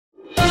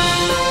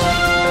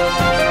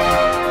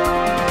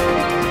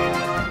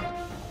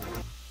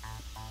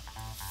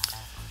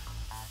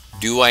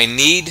Do I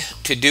need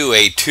to do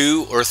a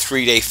 2 or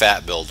 3 day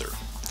fat builder?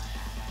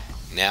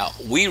 Now,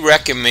 we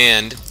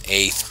recommend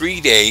a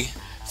 3-day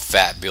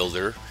fat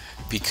builder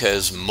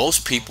because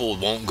most people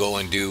won't go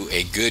and do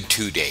a good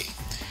 2-day.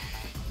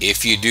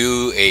 If you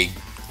do a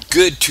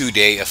good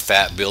 2-day of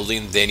fat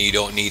building, then you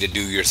don't need to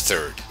do your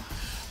third.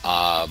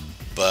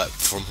 But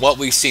from what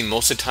we've seen,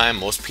 most of the time,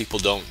 most people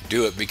don't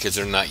do it because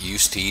they're not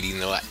used to eating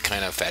that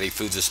kind of fatty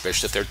foods,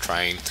 especially if they're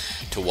trying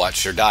to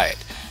watch their diet.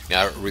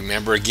 Now,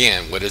 remember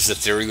again, what is the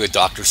theory with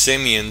Dr.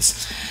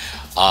 Simeon's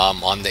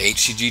on the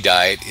HCG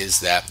diet is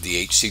that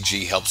the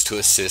HCG helps to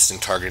assist in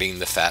targeting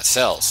the fat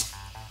cells.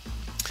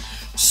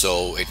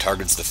 So it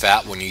targets the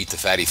fat when you eat the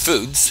fatty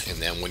foods,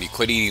 and then when you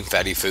quit eating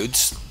fatty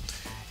foods,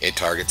 it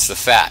targets the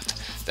fat.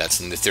 That's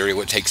in the theory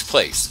what takes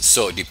place.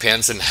 So it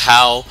depends on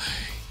how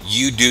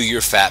you do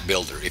your fat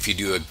builder. If you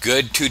do a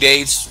good 2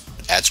 days,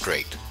 that's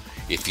great.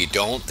 If you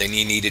don't, then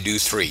you need to do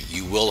 3.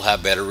 You will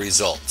have better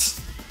results.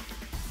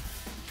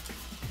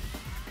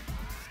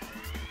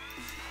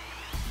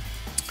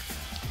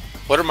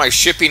 What are my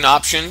shipping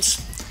options?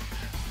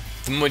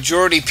 The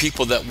majority of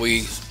people that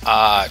we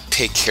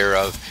take care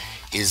of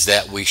is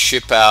that we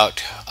ship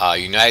out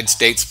United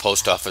States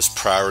Post Office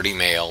priority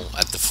mail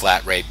at the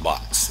flat rate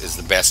box is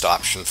the best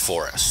option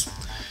for us.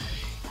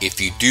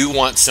 If you do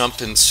want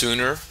something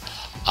sooner,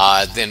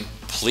 then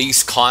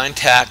please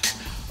contact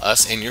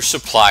us and your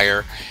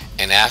supplier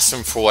and ask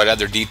them for what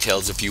other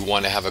details if you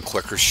want to have a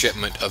quicker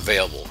shipment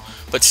available.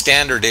 But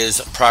standard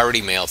is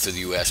priority mail through the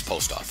U.S.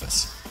 Post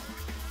Office.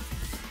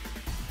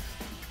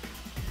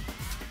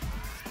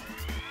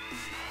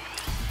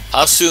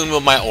 How soon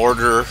will my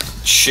order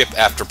ship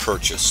after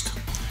purchased?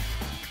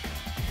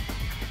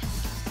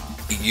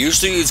 It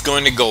usually is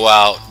going to go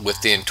out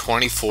within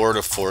 24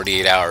 to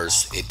 48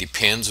 hours. It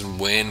depends on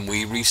when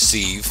we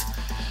receive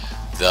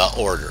the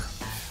order.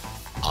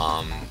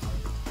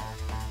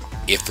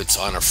 If it's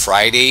on a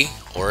Friday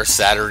or a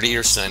Saturday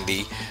or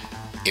Sunday,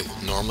 it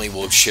normally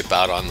will ship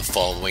out on the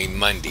following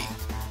Monday.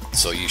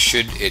 So it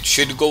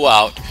should go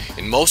out.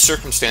 In most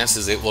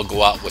circumstances, it will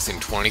go out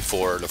within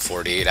 24 to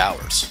 48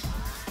 hours.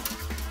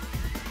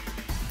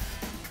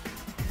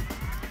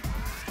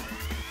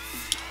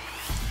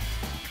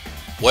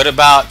 What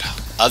about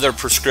other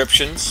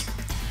prescriptions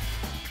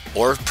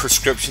or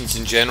prescriptions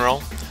in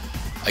general?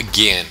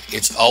 Again,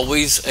 it's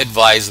always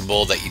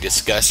advisable that you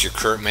discuss your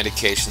current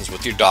medications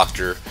with your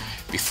doctor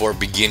before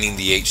beginning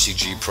the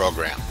HCG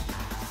program.